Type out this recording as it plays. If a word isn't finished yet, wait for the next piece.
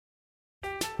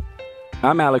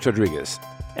I'm Alex Rodriguez.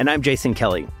 And I'm Jason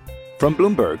Kelly. From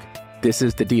Bloomberg, this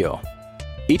is The Deal.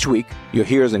 Each week, you'll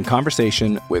hear us in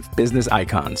conversation with business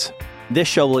icons. This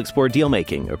show will explore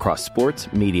deal-making across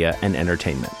sports, media, and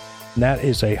entertainment. That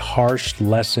is a harsh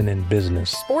lesson in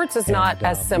business. Sports is not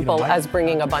as simple as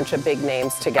bringing a bunch of big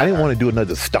names together. I didn't want to do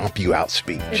another stomp you out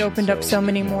speech. It opened up so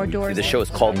many more doors. The show is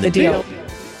called The Deal.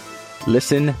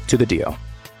 Listen to The Deal.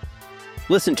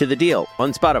 Listen to The Deal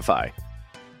on Spotify.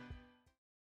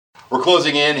 We're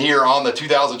closing in here on the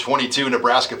 2022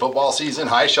 Nebraska football season.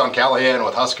 Hi, Sean Callahan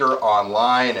with Husker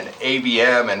Online and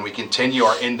ABM, and we continue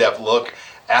our in-depth look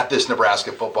at this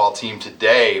Nebraska football team.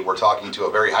 Today, we're talking to a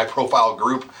very high-profile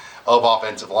group of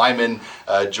offensive linemen.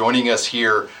 Joining us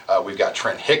here, we've got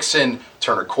Trent Hickson,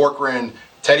 Turner Corcoran,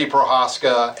 Teddy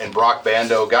Prohaska, and Brock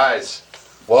Bando. Guys,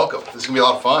 welcome. This is going to be a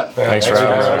lot of fun. Thanks for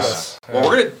having us. Well,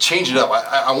 we're going to change it up.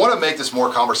 I want to make this more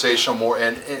conversational,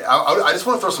 and I just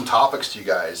want to throw some topics to you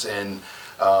guys and,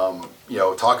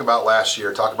 talk about last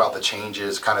year, talk about the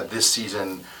changes, kind of this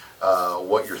season,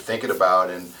 what you're thinking about.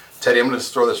 And Teddy, I'm going to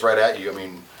just throw this right at you. I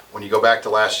mean, when you go back to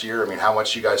last year, how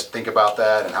much you guys think about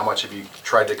that, and how much have you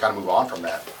tried to kind of move on from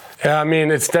that? Yeah,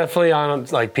 it's definitely on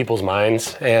people's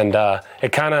minds, and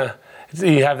it kind of,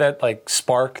 you have that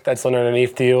spark that's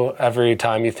underneath you every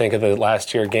time you think of the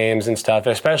last year games and stuff.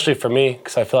 Especially for me,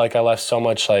 because I feel like I left so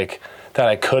much that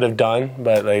I could have done,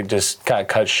 but they just got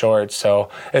cut short. So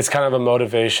it's kind of a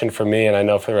motivation for me, and I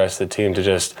know for the rest of the team to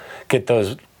just get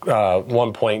those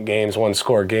 1-point games,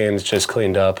 1-score games just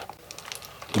cleaned up.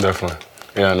 Definitely.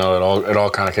 Yeah, no, it all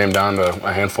kind of came down to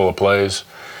a handful of plays,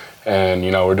 and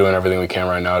we're doing everything we can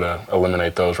right now to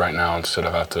eliminate those right now instead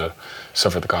of have to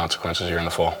suffer the consequences here in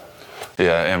the fall.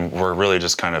 Yeah, and we're really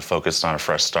just kind of focused on a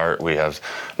fresh start. We have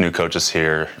new coaches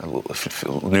here,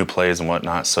 new plays and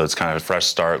whatnot, so it's kind of a fresh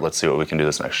start. Let's see what we can do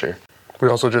this next year. We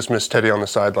also just missed Teddy on the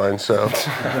sideline, so.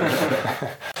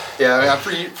 Yeah,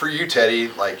 for you, Teddy,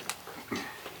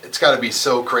 it's got to be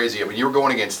so crazy. You were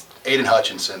going against Aiden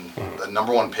Hutchinson, the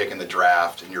number 1 pick in the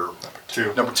draft, and you're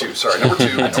number two. And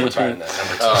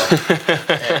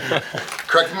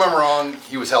correct me if I'm wrong,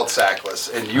 he was held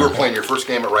sackless, and you were playing your first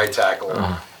game at right tackle.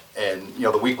 And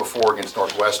the week before against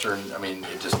Northwestern,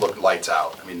 it just looked lights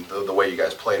out. The way you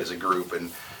guys played as a group,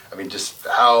 and just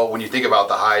how, when you think about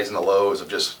the highs and the lows of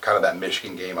just kind of that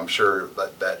Michigan game, I'm sure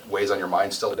that weighs on your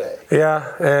mind still today.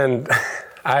 Yeah, and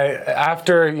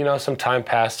after some time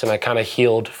passed and I kind of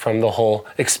healed from the whole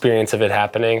experience of it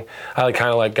happening, I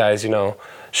kind of let guys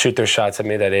shoot their shots at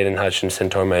me that Aiden Hutchinson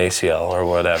tore my ACL or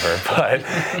whatever. But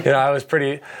I was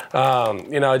pretty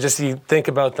just you think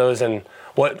about those and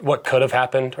what could have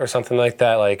happened or something like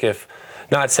that. If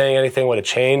not saying anything would have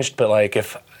changed, but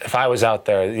if I was out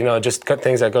there, just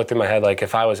things that go through my head,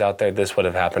 if I was out there, this would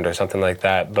have happened or something like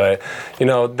that. But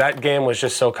that game was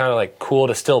just so kind of cool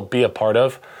to still be a part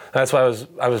of. That's why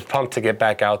I was pumped to get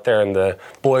back out there, and the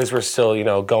boys were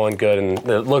still going good, and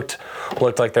it looked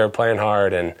like they were playing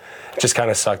hard, and it just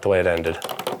kind of sucked the way it ended.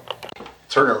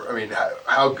 Turner,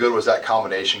 how good was that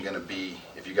combination going to be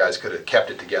if you guys could have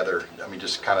kept it together?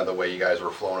 Just kind of the way you guys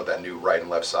were flowing with that new right and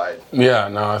left side. Yeah,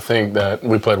 no, I think that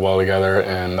we played well together,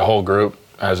 and the whole group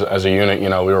as a unit, we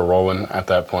were rolling at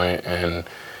that point, and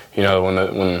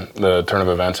when the turn of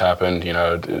events happened,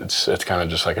 it's kind of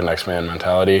just like a next man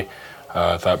mentality.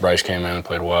 I thought Bryce came in and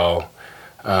played well.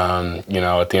 At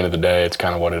the end of the day, it's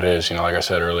kind of what it is. Like I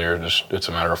said earlier, it's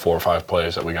a matter of 4 or 5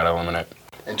 plays that we got to eliminate.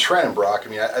 And Trent and Brock,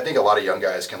 I think a lot of young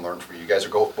guys can learn from you. You guys are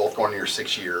both going to your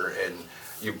 6th year, and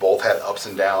you both had ups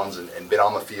and downs and been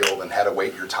on the field and had to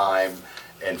wait your time.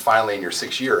 And finally, in your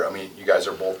 6th year, you guys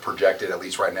are both projected, at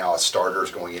least right now, as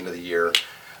starters going into the year.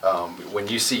 When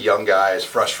you see young guys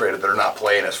frustrated that they're not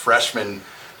playing as freshmen,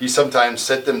 you sometimes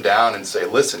sit them down and say,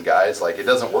 listen, guys, it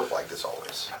doesn't work like this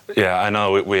always. Yeah, I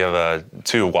know we have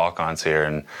 2 walk-ons here,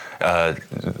 and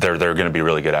they're going to be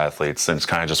really good athletes. And it's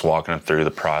kind of just walking them through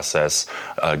the process,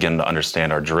 getting to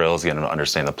understand our drills, getting to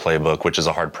understand the playbook, which is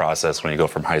a hard process when you go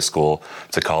from high school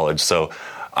to college. So,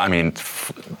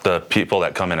 the people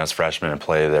that come in as freshmen and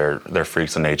play, they're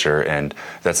freaks of nature, and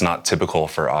that's not typical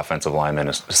for offensive linemen,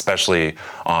 especially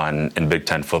in Big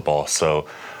Ten football. So,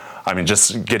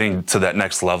 just getting to that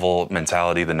next level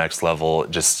mentality, the next level,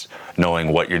 just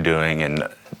knowing what you're doing, and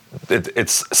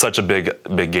it's such a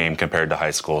big game compared to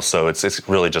high school. So it's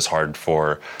really just hard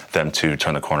for them to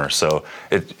turn the corner. So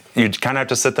you kind of have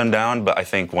to sit them down, but I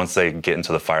think once they get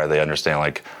into the fire, they understand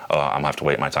I'm gonna have to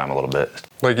wait my time a little bit.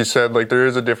 Like you said, there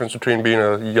is a difference between being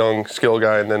a young skill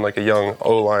guy and then a young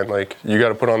O-line. You got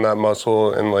to put on that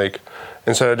muscle, and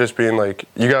instead of just being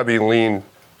you got to be lean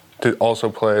to also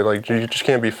play. You just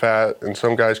can't be fat, and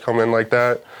some guys come in like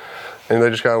that, and they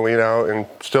just got to lean out and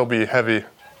still be heavy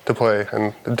to play,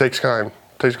 and it takes time.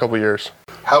 It takes a couple years.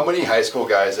 How many high school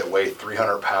guys that weigh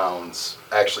 300 pounds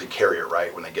actually carry it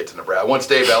right when they get to Nebraska? Once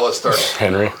Dave Ellis starts...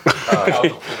 Henry.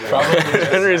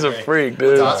 Henry's a freak,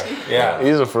 dude. Yeah.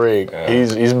 He's a freak. Yeah.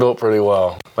 He's built pretty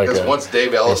well. Because once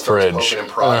Dave Ellis starts poking and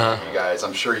prodding you guys,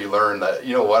 I'm sure you learn that,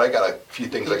 you know what, I got a few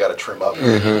things I got to trim up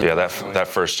here. Mm-hmm. Yeah, that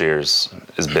first year is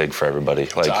big for everybody.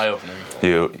 Like, it's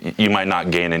eye-opening. You might not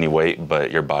gain any weight,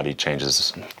 but your body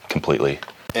changes completely.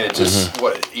 And it's just,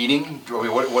 eating?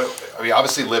 I mean,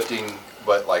 obviously lifting...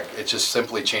 But, like, it's just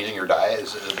simply changing your diet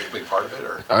is a big part of it?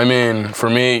 Or? I mean, for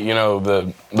me, you know,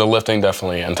 the lifting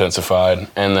definitely intensified.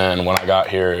 And then when I got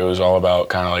here, it was all about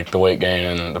kind of like the weight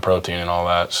gain and the protein and all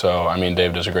that. So, I mean,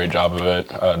 Dave does a great job of it.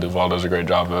 Duval does a great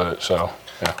job of it. So,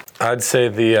 yeah. I'd say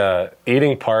the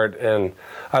eating part, and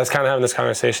I was kind of having this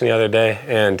conversation the other day,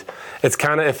 and it's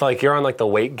kind of, if, like, you're on, like, the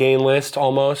weight gain list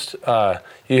almost,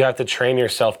 you have to train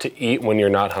yourself to eat when you're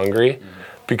not hungry. Mm-hmm.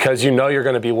 Because you know you're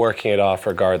going to be working it off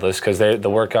regardless, because the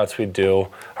workouts we do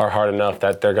are hard enough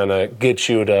that they're going to get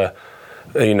you to,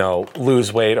 you know,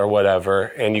 lose weight or whatever,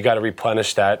 and you got to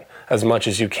replenish that as much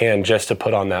as you can just to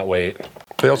put on that weight.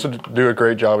 They also do a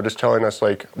great job of just telling us,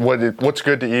 like, what's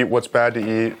good to eat, what's bad to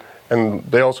eat, and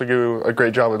they also do a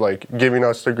great job of, like, giving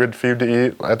us the good food to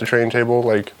eat at the training table.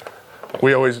 Like,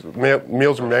 we always,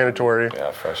 meals are mandatory.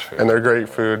 Yeah, fresh food. And they're great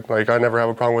food. Like, I never have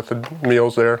a problem with the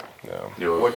meals there. Yeah.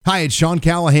 Hi, it's Sean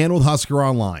Callahan with Husker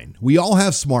Online. We all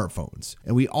have smartphones,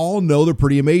 and we all know they're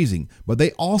pretty amazing, but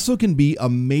they also can be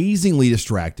amazingly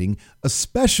distracting,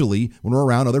 especially when we're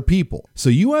around other people. So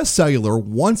US Cellular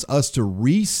wants us to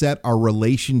reset our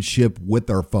relationship with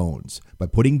our phones by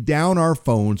putting down our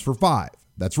phones for 5.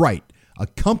 That's right. A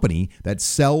company that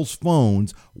sells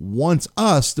phones wants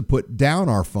us to put down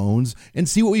our phones and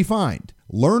see what we find.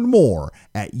 Learn more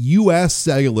at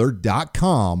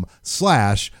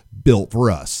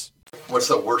uscellular.com/built-for-us. What's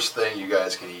the worst thing you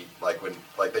guys can eat, like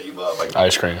that you love? Like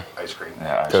ice cream. Ice cream.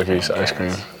 Yeah, cookies, ice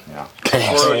cream. Yeah.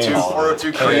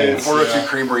 402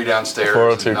 Creamery downstairs.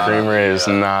 402 Creamery is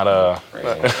not a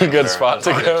good spot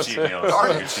to go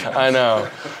to. I know.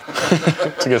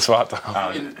 It's a good spot to go.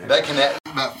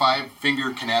 That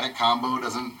 5-finger Kinetic combo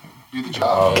doesn't do the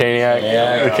job. Caniac.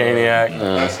 Yeah. The Caniac.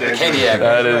 The Caniac.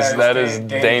 That is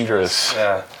dangerous.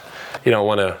 Yeah. You don't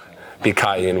want to be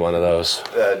caught eating one of those.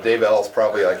 Dave Ellis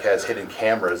probably has hidden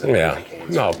cameras.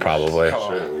 No, probably.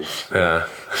 Yeah.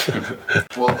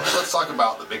 Well, let's talk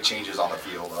about the big changes on the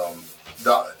field.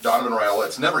 Donovan Raiola,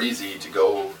 it's never easy to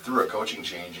go through a coaching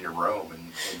change in your room,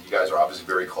 and you guys are obviously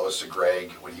very close to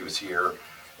Greg when he was here,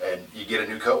 and you get a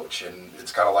new coach, and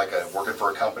it's kind of like working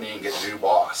for a company and getting a new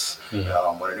boss.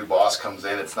 Mm-hmm. When a new boss comes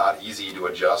in, it's not easy to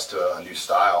adjust to a new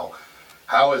style.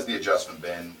 How has the adjustment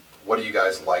been? What do you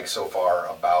guys like so far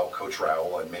about Coach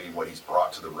Raiola and maybe what he's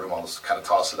brought to the room? I'll just kind of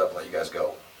toss it up and let you guys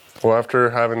go. Well, after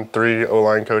having 3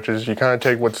 O-line coaches, you kind of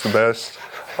take what's the best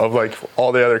of, like,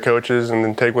 all the other coaches and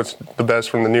then take what's the best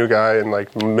from the new guy and,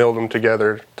 like, meld them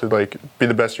together to, like, be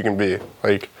the best you can be.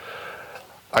 Like,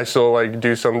 I still, like,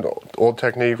 do some old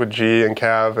technique with G and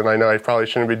Cav, and I know I probably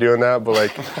shouldn't be doing that, but,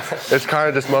 like, it's kind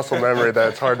of just muscle memory that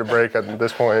it's hard to break at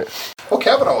this point. Well,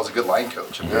 Kavanaugh was a good line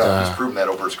coach. I mean, he's proven that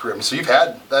over his career. I mean, so you've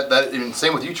had that and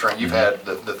same with you, Trent. You've had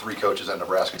the 3 coaches at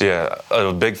Nebraska. Yeah,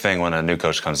 a big thing when a new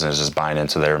coach comes in is just buying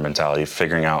into their mentality,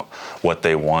 figuring out what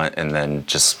they want, and then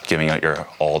just giving out your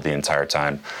all the entire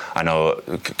time. I know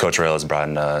Coach Raiola has brought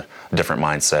in a different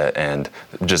mindset, and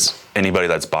just anybody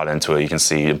that's bought into it, you can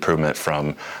see improvement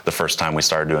from the first time we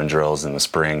started doing drills in the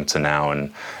spring to now,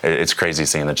 and it's crazy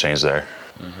seeing the change there.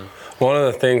 Mm-hmm. One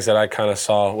of the things that I kind of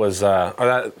saw was, or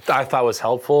that I thought was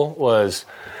helpful, was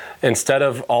instead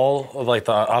of all of, like,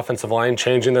 the offensive line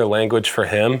changing their language for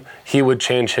him, he would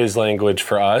change his language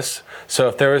for us. So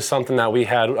if there was something that we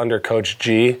had under Coach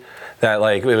G that,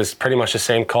 like, it was pretty much the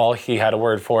same call, he had a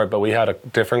word for it, but we had a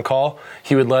different call,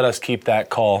 he would let us keep that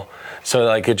call. So,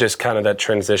 like, it just kind of, that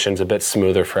transition's a bit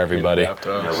smoother for everybody.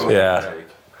 Yeah,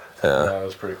 that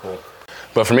was pretty cool.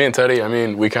 But for me and Teddy, I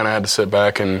mean, we kind of had to sit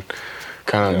back and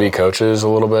kind of be coaches a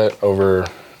little bit over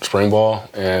spring ball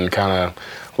and kind of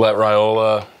let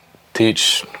Raiola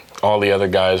teach all the other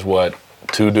guys what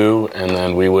to do, and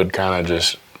then we would kind of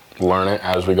just learn it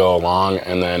as we go along,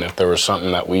 and then if there was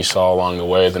something that we saw along the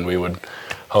way, then we would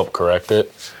help correct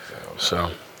it. So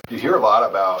you hear a lot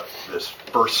about this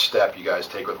first step you guys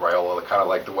take with Raiola, kind of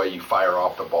like the way you fire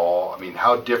off the ball. I mean,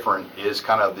 how different is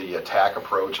kind of the attack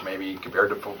approach maybe compared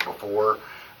to before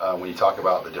when you talk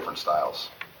about the different styles?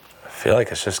 I feel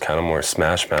like it's just kind of more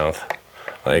smash mouth,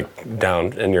 like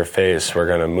down in your face. We're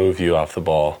going to move you off the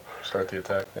ball. Start the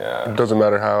attack. Yeah. It doesn't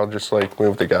matter how, just, like,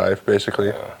 move the guy, basically.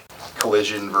 Yeah.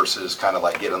 collision versus kind of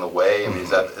like get in the way? I mean, is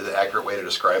that an accurate way to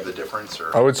describe the difference?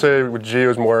 Or I would say with G, it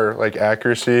was more like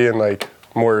accuracy and like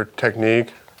more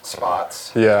technique.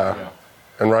 Spots. Yeah.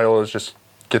 And Raiola is just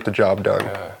get the job done.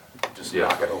 Just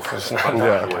knock it over.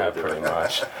 Yeah, pretty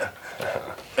much.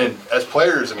 And as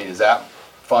players, I mean, is that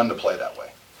fun to play that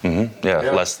way? Mm-hmm.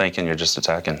 Yeah, less thinking, you're just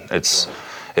attacking.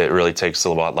 It really takes a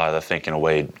lot of the thinking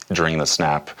away during the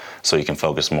snap, so you can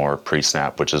focus more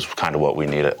pre-snap, which is kind of what we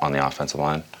need on the offensive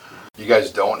line. You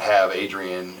guys don't have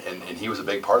Adrian, and he was a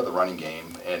big part of the running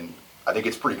game, and I think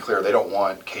it's pretty clear they don't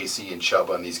want Casey and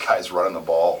Chuba and these guys running the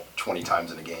ball 20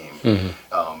 times in a game.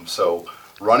 Mm-hmm. So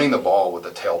running the ball with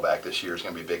a tailback this year is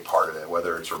going to be a big part of it,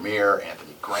 whether it's Ramir,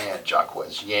 Anthony Grant,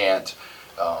 Jaquez Yant,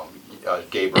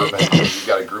 Gabe Urban. You've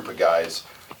got a group of guys.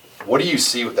 What do you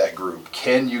see with that group?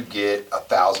 Can you get a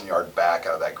 1,000-yard back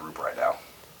out of that group right now?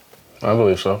 I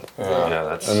believe so.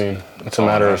 It's a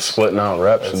matter of splitting out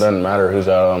reps. It doesn't matter who's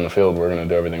out on the field. We're going to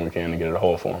do everything we can to get it a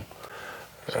hole for them.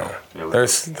 So.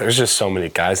 There's just so many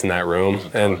guys in that room,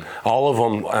 and all of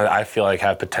them I feel like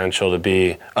have potential to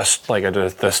be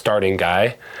the starting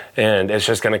guy, and it's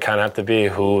just going to kind of have to be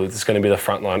who is going to be the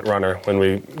front runner when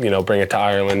we bring it to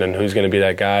Ireland, and who's going to be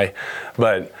that guy.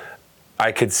 But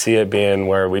I could see it being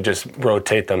where we just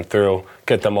rotate them through,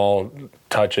 get them all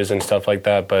touches and stuff like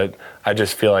that. But I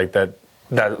just feel like that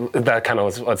kind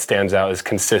of what stands out is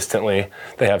consistently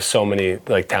they have so many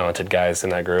talented guys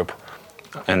in that group.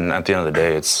 And at the end of the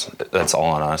day, that's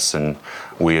all on us, and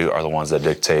we are the ones that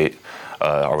dictate.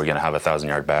 Are we going to have a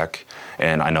 1,000-yard back?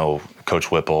 And I know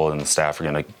Coach Whipple and the staff are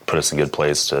going to put us in good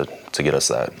place to get us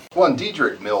that. Well, and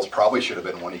Dedrick Mills probably should have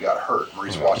been one he got hurt.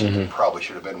 Maurice Washington probably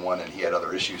should have been one, and he had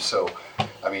other issues. So,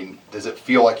 I mean, does it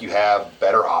feel like you have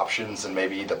better options than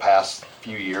maybe the past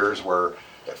few years where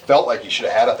it felt like you should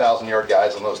have had 1,000-yard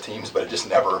guys on those teams, but it just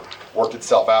never worked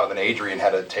itself out? And then Adrian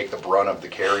had to take the brunt of the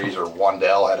carries, or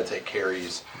Wandell had to take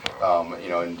carries,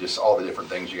 and just all the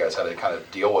different things you guys had to kind of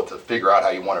deal with to figure out how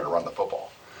you wanted to run the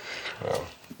football.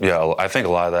 Yeah, I think a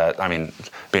lot of that, I mean,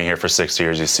 being here for 6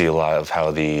 years, you see a lot of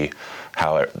how the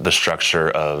structure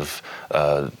of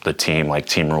the team, like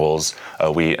team rules,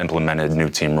 we implemented new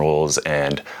team rules,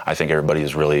 and I think everybody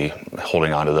is really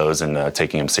holding on to those and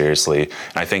taking them seriously.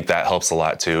 And I think that helps a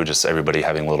lot too, just everybody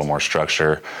having a little more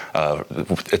structure.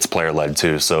 It's player-led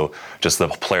too, so just the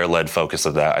player-led focus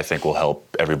of that, I think, will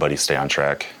help everybody stay on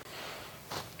track.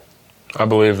 I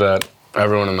believe that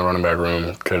everyone in the running back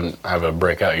room could have a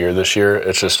breakout year this year.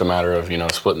 It's just a matter of,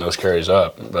 splitting those carries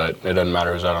up. But it doesn't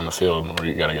matter who's out on the field, or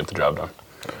you got to get the job done.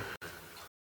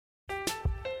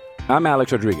 I'm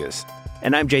Alex Rodriguez.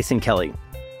 And I'm Jason Kelly.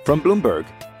 From Bloomberg,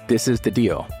 this is The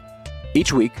Deal.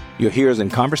 Each week, you'll hear us in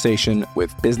conversation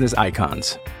with business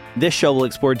icons. This show will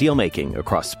explore deal-making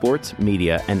across sports,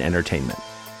 media, and entertainment.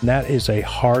 That is a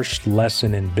harsh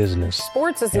lesson in business.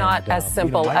 Sports is not as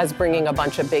simple as bringing a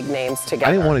bunch of big names together.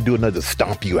 I didn't want to do another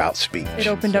stomp you out speech. It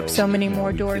opened up so many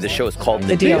more doors. The show is called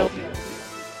The Deal.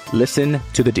 Listen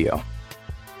to The Deal.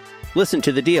 Listen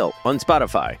to The Deal on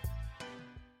Spotify.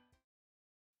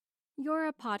 You're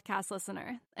a podcast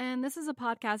listener, and this is a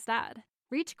podcast ad.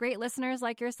 Reach great listeners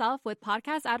like yourself with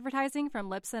podcast advertising from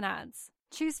Libsyn Ads.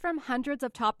 Choose from hundreds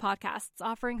of top podcasts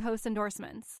offering host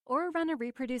endorsements, or run a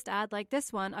reproduced ad like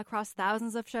this one across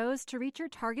thousands of shows to reach your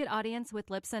target audience with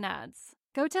Libsyn Ads.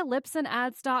 Go to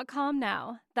libsynads.com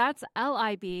now. That's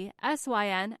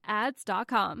LIBSYN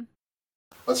ads.com.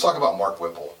 Let's talk about Mark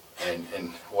Whipple and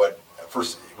what.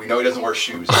 First, we know he doesn't wear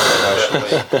shoes.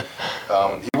 Definitely,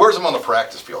 he wears them on the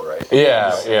practice field, right?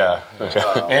 Yeah.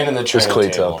 And in the training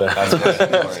cleats table. out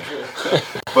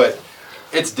there. But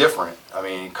it's different. I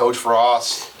mean, Coach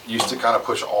Frost used to kind of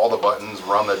push all the buttons,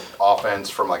 run the offense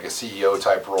from like a CEO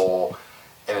type role,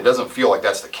 and it doesn't feel like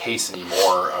that's the case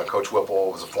anymore. Coach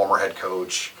Whipple was a former head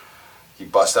coach. He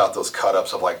busts out those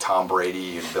cut-ups of like Tom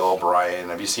Brady and Bill O'Brien.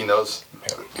 Have you seen those?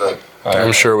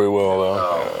 I'm sure we will,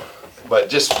 though. But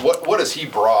just what has he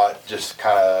brought, just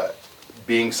kind of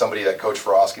being somebody that Coach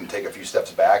Frost can take a few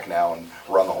steps back now and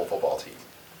run the whole football team?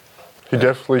 He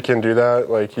definitely can do that.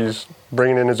 Like, he's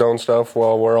bringing in his own stuff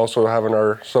while we're also having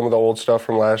some of the old stuff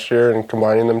from last year and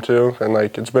combining them too. And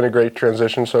like, it's been a great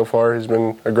transition so far. He's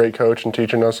been a great coach and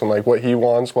teaching us on like what he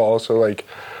wants while also like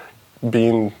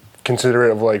being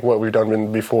considerate of like what we've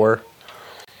done before.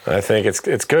 I think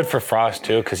it's good for Frost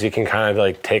too, because he can kind of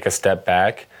like take a step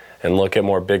back and look at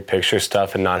more big picture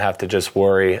stuff and not have to just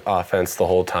worry offense the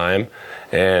whole time.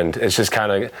 And it's just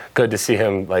kind of good to see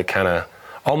him like kind of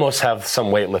almost have some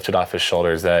weight lifted off his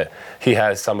shoulders, that he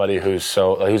has somebody who's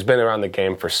been around the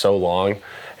game for so long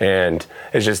and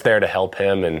is just there to help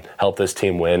him and help this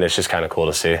team win. It's just kind of cool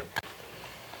to see.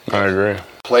 I agree.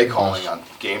 Play calling on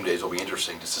game days will be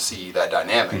interesting just to see that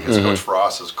dynamic. Because Coach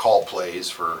Frost has called plays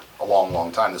for a long,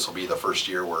 long time. This will be the first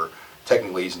year where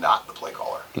technically he's not the play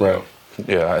caller. Right.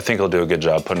 Yeah, I think he'll do a good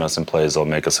job putting us in plays that'll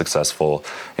make us successful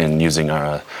in using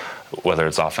whether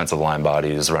it's offensive line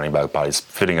bodies, running back bodies,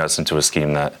 fitting us into a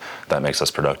scheme that makes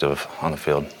us productive on the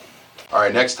field. All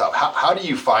right, next up, how do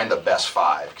you find the best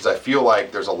five? Because I feel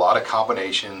like there's a lot of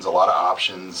combinations, a lot of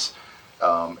options,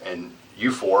 and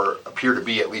you four appear to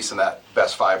be at least in that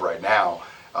best five right now.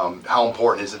 How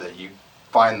important is it that you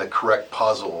find the correct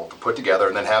puzzle to put together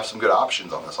and then have some good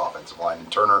options on this offensive line?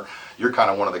 And Turner, you're kind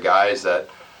of one of the guys that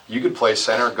you could play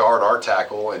center, guard, or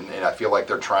tackle, and I feel like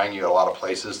they're trying you at a lot of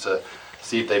places to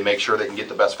see if they make sure they can get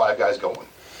the best five guys going.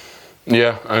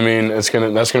 Yeah, I mean, that's gonna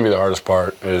be the hardest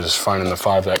part, is finding the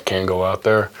five that can go out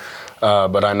there.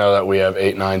 But I know that we have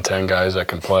 8, 9, 10 guys that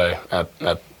can play at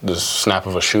the snap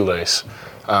of a shoelace.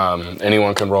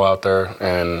 Anyone can roll out there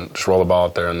and just roll the ball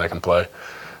out there and they can play.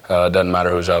 It doesn't matter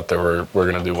who's out there,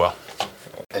 we're going to do well.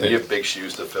 And you have big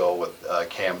shoes to fill with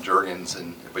Cam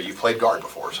Jurgens, but you've played guard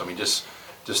before, so I mean, just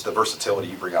the versatility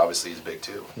you bring obviously is big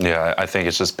too. Yeah, I think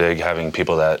it's just big having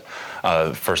people that,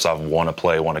 first off, want to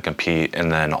play, want to compete,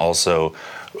 and then also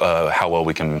how well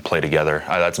we can play together.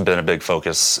 That's been a big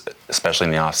focus, especially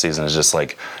in the off season, is just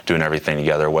like doing everything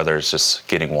together, whether it's just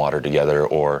getting water together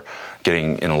or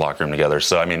getting in the locker room together.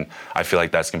 So, I mean, I feel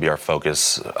like that's going to be our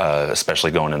focus,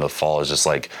 especially going into the fall, is just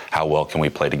like how well can we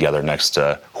play together next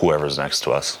to whoever's next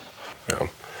to us. Yeah.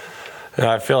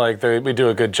 I feel like we do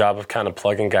a good job of kind of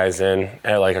plugging guys in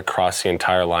like across the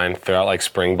entire line throughout like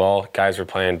spring ball. Guys were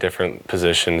playing different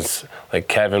positions. Like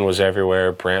Kevin was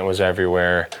everywhere, Brant was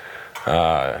everywhere.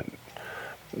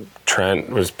 Trent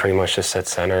was pretty much just at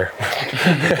center.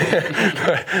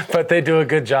 but they do a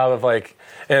good job of like,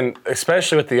 and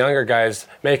especially with the younger guys,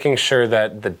 making sure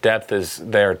that the depth is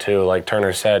there too. Like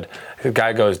Turner said, if a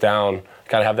guy goes down,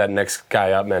 got to have that next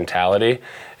guy up mentality.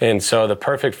 And so the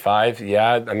perfect five, or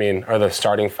the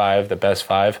starting five, the best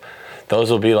five, those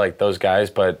will be like those guys,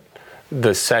 but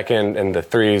the second and the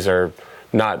threes are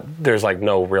not, there's like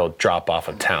no real drop off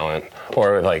of talent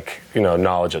or like,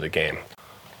 knowledge of the game.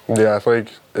 Yeah, I feel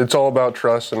like it's all about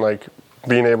trust and like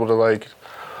being able to like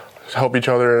help each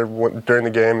other during the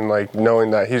game and like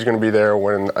knowing that he's going to be there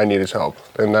when I need his help.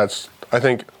 And that's, I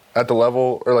think at the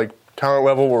level or like talent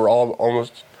level, we're all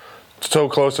almost so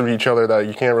close to each other that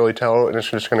you can't really tell, and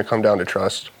it's just going to come down to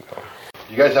trust.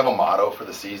 You guys have a motto for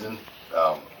the season,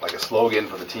 like a slogan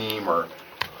for the team, or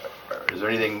is there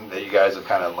anything that you guys have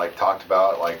kind of like talked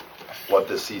about, like what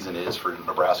this season is for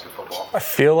Nebraska football? I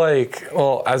feel like,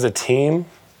 as a team,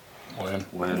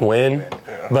 win.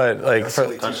 Yeah. But like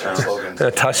for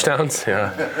touchdowns,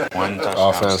 yeah.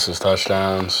 Offense is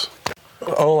touchdowns.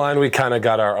 O-line, we kind of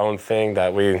got our own thing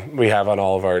that we have on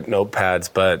all of our notepads,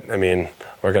 but I mean,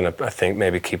 we're going to, I think,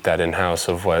 maybe keep that in-house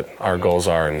of what our goals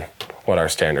are and what our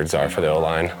standards are for the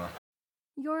O-line.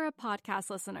 You're a podcast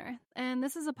listener, and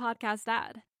this is a podcast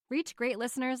ad. Reach great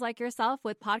listeners like yourself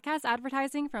with podcast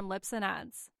advertising from Libsyn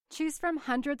Ads. Choose from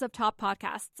hundreds of top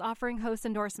podcasts offering host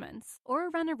endorsements, or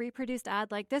run a reproduced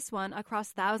ad like this one across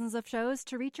thousands of shows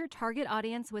to reach your target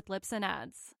audience with Libsyn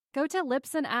Ads. Go to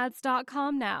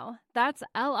libsynads.com now. That's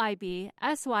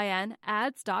LIBSYN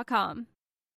ads.com.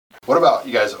 What about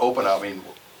you guys open up? I mean,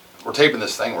 we're taping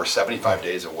this thing. We're 75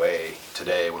 days away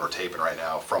today when we're taping right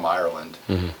now from Ireland.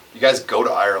 Mm-hmm. You guys go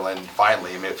to Ireland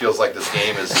finally. I mean, it feels like this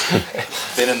game has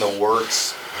been in the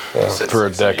works since for a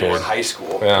decade. You were in high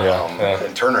school. Yeah.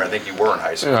 And Turner, I think you were in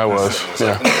high school. Yeah, I was.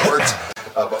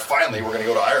 But finally, we're going to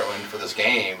go to Ireland for this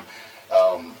game.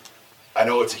 I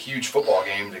know it's a huge football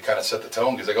game to kind of set the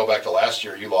tone, because I go back to last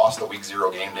year, you lost the week 0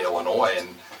 game to Illinois, and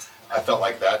I felt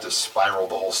like that just spiraled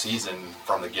the whole season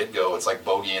from the get-go. It's like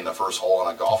bogey in the first hole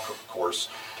on a golf course,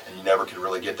 and you never could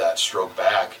really get that stroke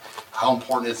back. How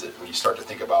important is it when you start to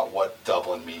think about what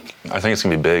Dublin means? I think it's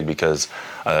going to be big because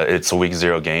it's a week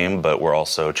 0 game, but we're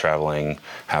also traveling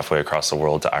halfway across the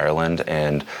world to Ireland,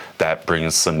 and that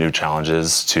brings some new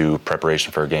challenges to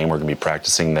preparation for a game. We're going to be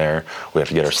practicing there. We have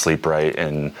to get our sleep right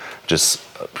and just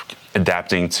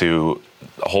adapting to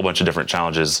a whole bunch of different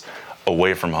challenges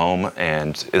away from home,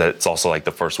 and it's also like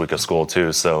the first week of school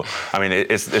too. So, I mean,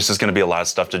 it's just going to be a lot of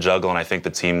stuff to juggle, and I think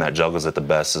the team that juggles it the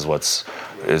best is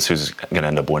who's going to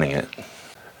end up winning it.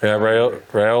 Yeah,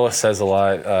 Raiola says a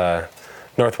lot.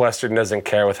 Northwestern doesn't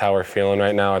care with how we're feeling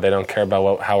right now. They don't care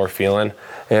about how we're feeling,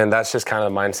 and that's just kind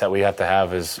of the mindset we have to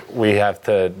have. Is we have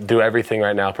to do everything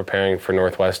right now preparing for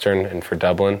Northwestern and for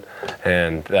Dublin,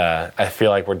 and I feel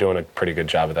like we're doing a pretty good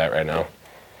job of that right now.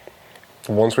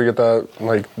 Once we get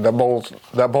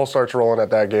that ball starts rolling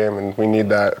at that game, and we need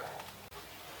that.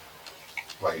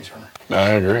 What about you, Turner?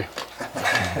 I agree.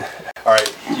 All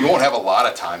right, you won't have a lot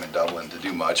of time in Dublin to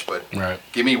do much, but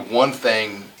give me one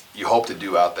thing you hope to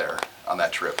do out there on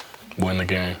that trip. Win the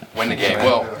game. Win the game.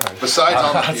 Well, besides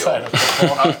on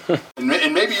the field.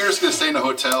 And maybe you're just going to stay in a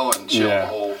hotel and chill the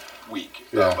whole week.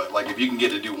 But like, if you can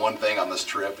get to do one thing on this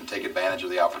trip and take advantage of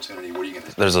the opportunity, what are you going to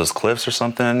do? There's those cliffs or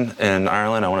something in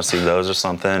Ireland. I want to see those or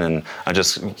something, and I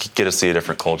just get to see a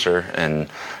different culture and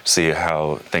see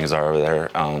how things are over there.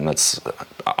 That's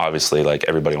obviously, like,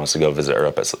 everybody wants to go visit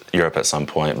Europe at some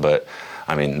point, but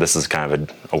I mean, this is kind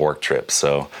of a work trip,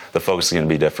 so the focus is going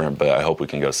to be different, but I hope we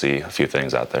can go see a few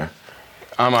things out there.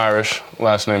 I'm Irish,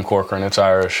 last name Corcoran, it's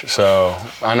Irish, so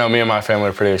I know me and my family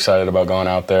are pretty excited about going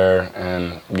out there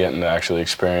and getting to actually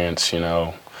experience,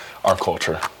 our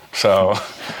culture. So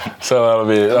that'll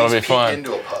be fun.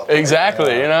 Into a pub.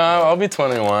 Exactly, I'll be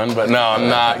 21, but no, I'm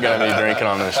not going to be drinking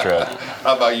on this trip.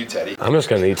 How about you, Teddy? I'm just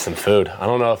going to eat some food. I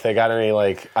don't know if they got any,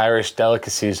 like, Irish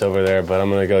delicacies over there, but I'm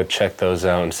going to go check those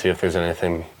out and see if there's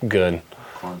anything good.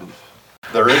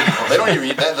 There is. Well, they don't even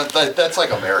eat that. That's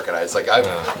like Americanized. Like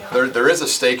there is a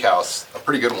steakhouse, a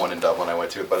pretty good one in Dublin. I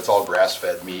went to, but it's all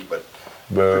grass-fed meat, but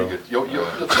pretty good. You'll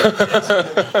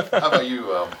How about you,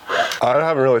 Brad? I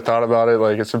haven't really thought about it.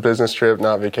 Like, it's a business trip,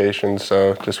 not vacation.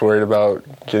 So just worried about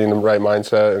getting the right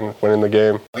mindset and winning the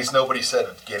game. At least nobody said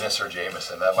Guinness or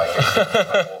Jameson. That might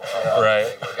get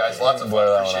right. But guys, lots of fun.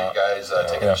 Appreciate you guys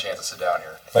taking the chance to sit down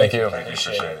here. Thank you.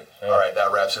 Appreciate it. All right,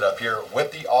 that wraps it up here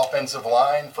with the offensive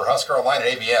line for Husker Online at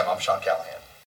ABM. I'm Sean Callahan.